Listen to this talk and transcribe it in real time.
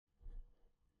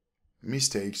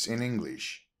Mistakes in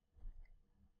English.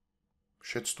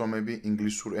 შეცდომები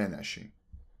ინგლისურ ენაში.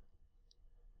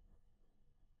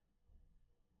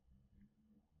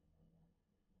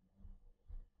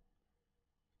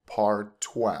 Part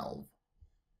 12.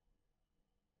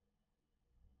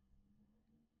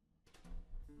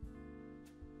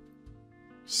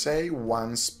 Say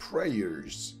one's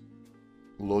prayers.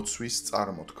 ლოცვის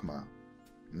წარმოთქმა.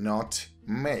 Not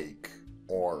make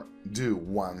or do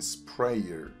one's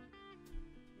prayer.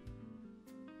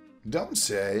 Don't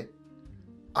say,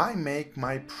 I make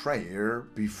my prayer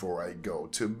before I go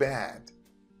to bed.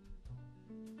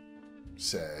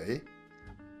 Say,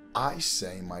 I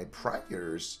say my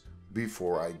prayers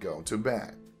before I go to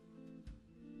bed.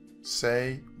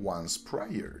 Say one's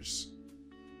prayers.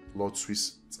 ლოცვის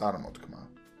წარმოთქმა.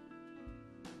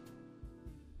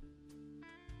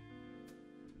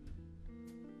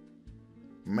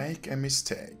 Make a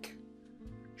mistake.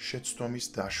 შეცდომის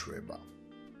დაშვება.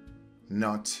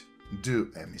 Not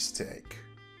do a mistake.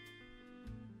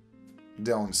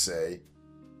 Don't say,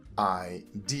 I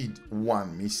did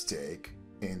one mistake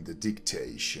in the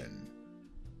dictation.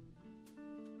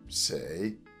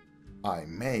 Say, I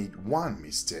made one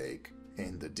mistake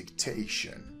in the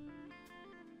dictation.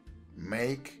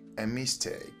 Make a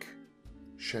mistake.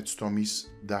 შეცდომის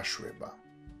დაშვება.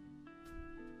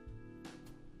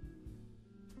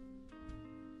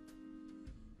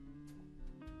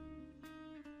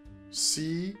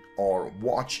 See or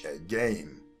watch a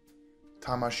game.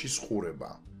 თამაშის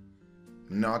ყურება.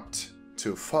 Not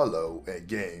to follow a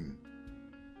game.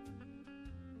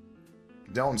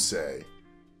 Don't say,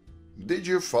 did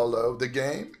you follow the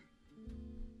game?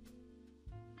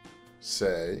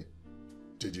 Say,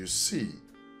 did you see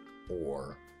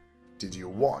or did you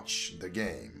watch the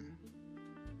game?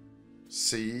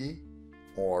 See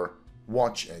or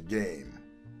watch a game.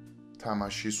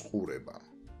 თამაშის ყურება.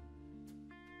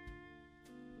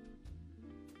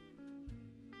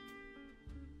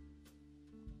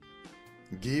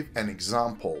 Give an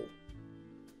example.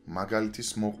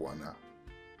 მაგალითის მოყვანა.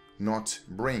 Not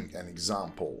bring an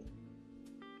example.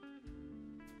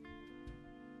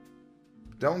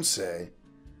 Don't say,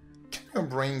 can you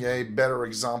bring a better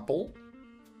example?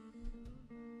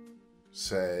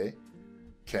 Say,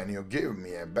 can you give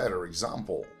me a better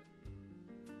example?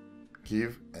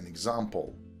 Give an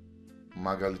example.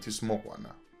 მაგალითის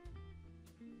მოყვანა.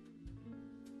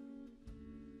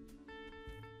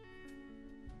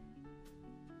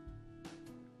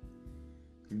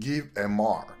 Give a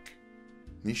mark.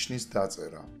 ნიშნის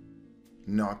დაწერა.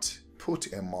 Not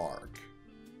put a mark.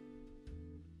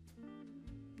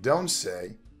 Don't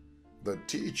say, the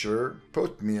teacher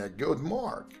put me a good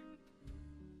mark.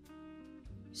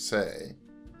 Say,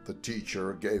 the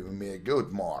teacher gave me a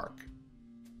good mark.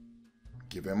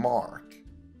 Give a mark.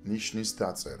 ნიშნის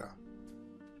დაწერა.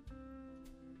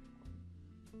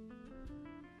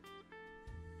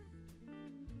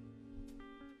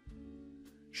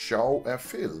 Show a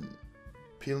film.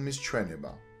 ფილმის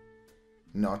ჩვენება.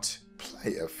 Not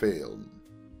play a film.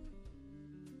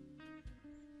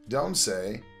 Don't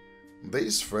say,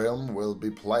 this film will be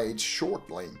played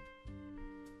shortly.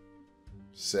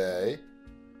 Say,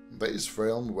 this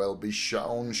film will be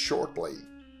shown shortly.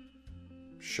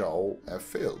 Show a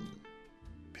film.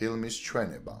 ფილმის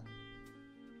ჩვენება.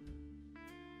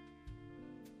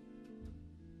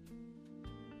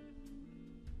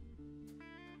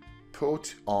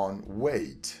 Put on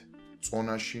weight.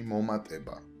 წონაში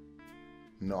მომატება.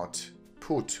 Not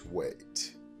put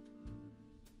weight.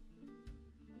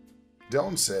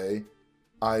 Don't say,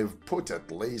 I've put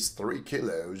at least 3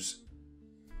 kilos.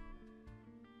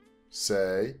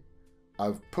 Say,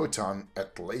 I've put on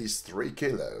at least 3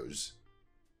 kilos.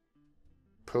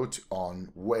 Put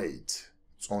on weight.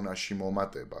 წონაში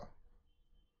მომატება.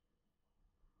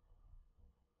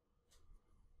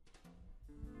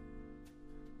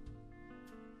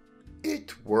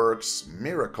 It works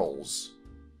miracles.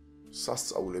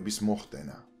 სასწაულების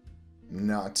მოხდენა.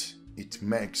 Not it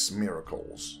makes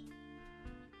miracles.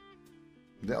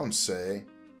 Don't say,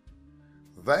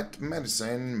 that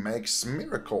medicine makes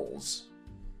miracles.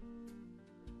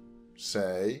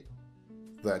 Say,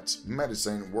 that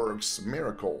medicine works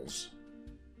miracles.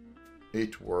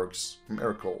 It works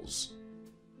miracles.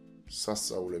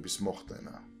 სასწაულების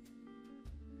მოხდენა.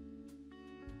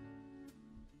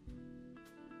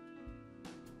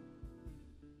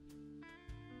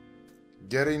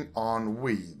 Getting on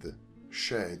with.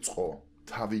 შეეწყო.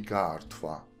 თავი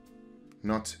გაართვა.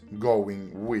 Not going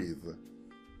with.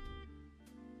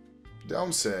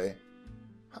 Don't say,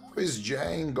 how is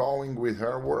Jane going with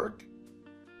her work?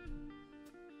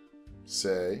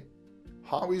 Say,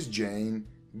 how is Jane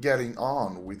getting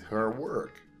on with her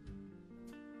work.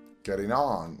 Getting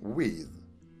on with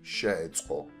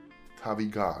შეეწყო, თავი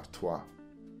გაართვა.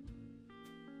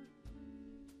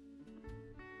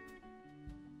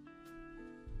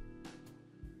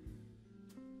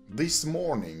 This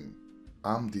morning,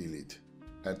 ამდილით,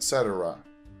 etc.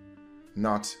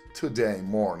 Not today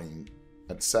morning,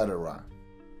 etc.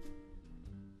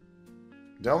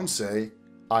 Don't say,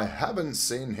 I haven't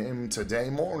seen him today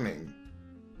morning.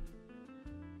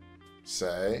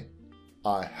 Say,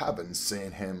 I haven't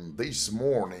seen him this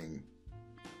morning.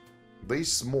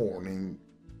 This morning,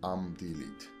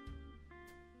 ამდილით.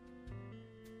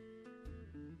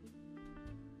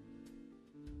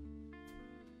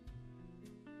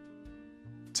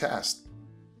 Test,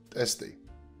 testy.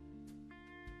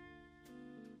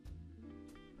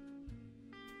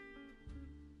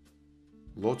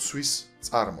 ლოცვის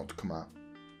წარმოთქმა.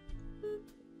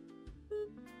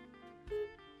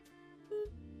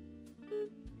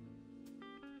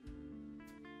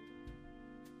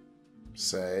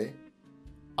 Say,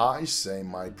 I say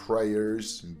my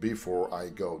prayers before I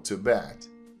go to bed.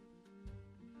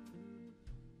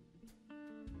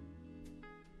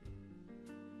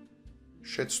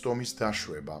 შეცდომის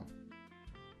დაშვება.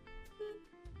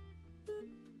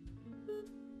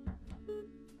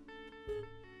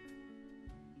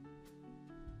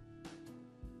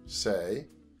 Say,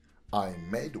 I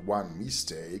made one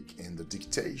mistake in the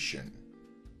dictation.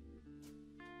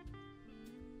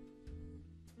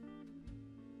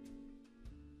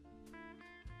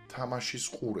 თამაშის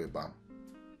ყურება.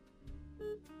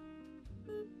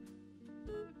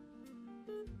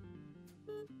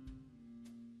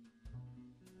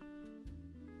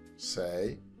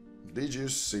 Say, did you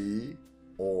see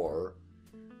or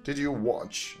did you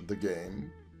watch the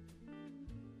game?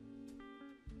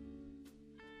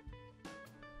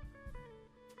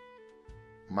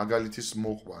 მაგალითის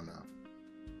მოყვანა.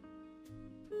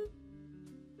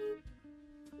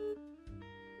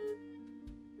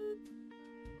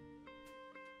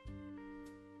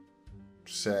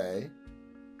 Say,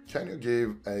 can you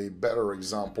give a better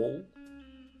example?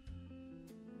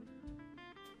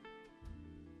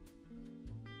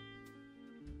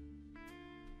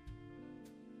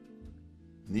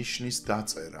 ნიშნის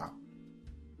დაწერა.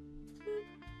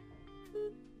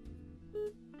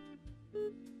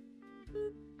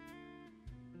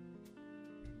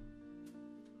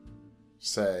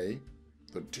 Say,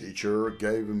 the teacher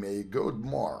gave me a good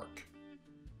mark.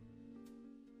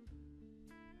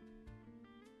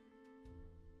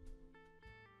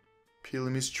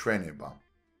 ფილმის ჩვენება.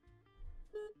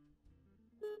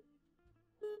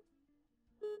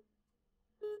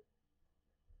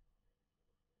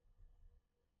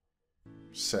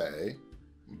 Say,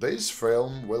 this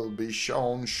film will be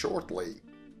shown shortly.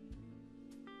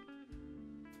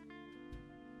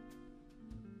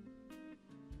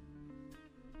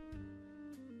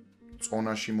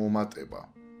 წონაში მომატება.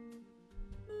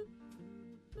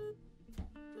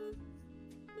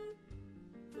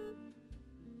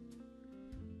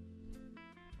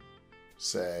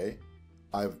 Say,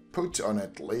 I've put on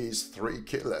at least 3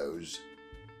 kilos.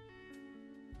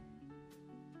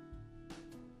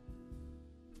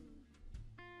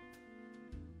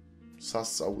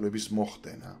 სასწაულების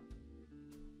მოხდენა.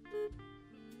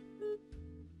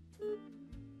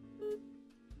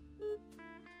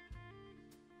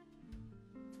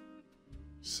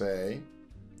 Say,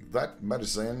 that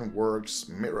medicine works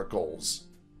miracles.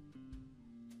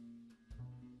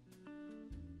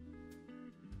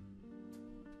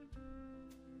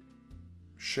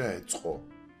 შეეწყო,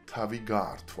 თავი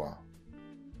გაართვა.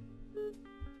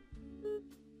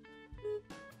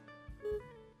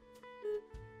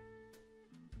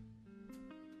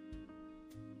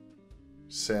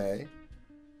 Say,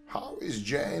 how is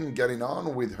Jane getting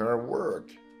on with her work?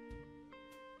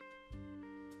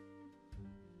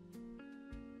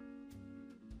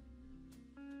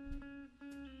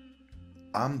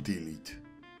 ამდილით.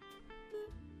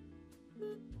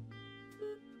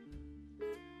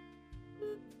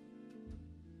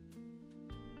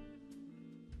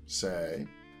 Say,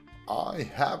 I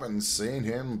haven't seen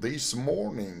him this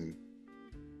morning.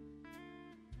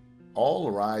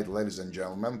 All right, ladies and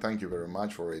gentlemen, thank you very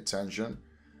much for your attention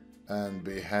and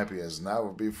be happy as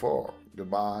never before.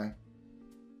 Goodbye.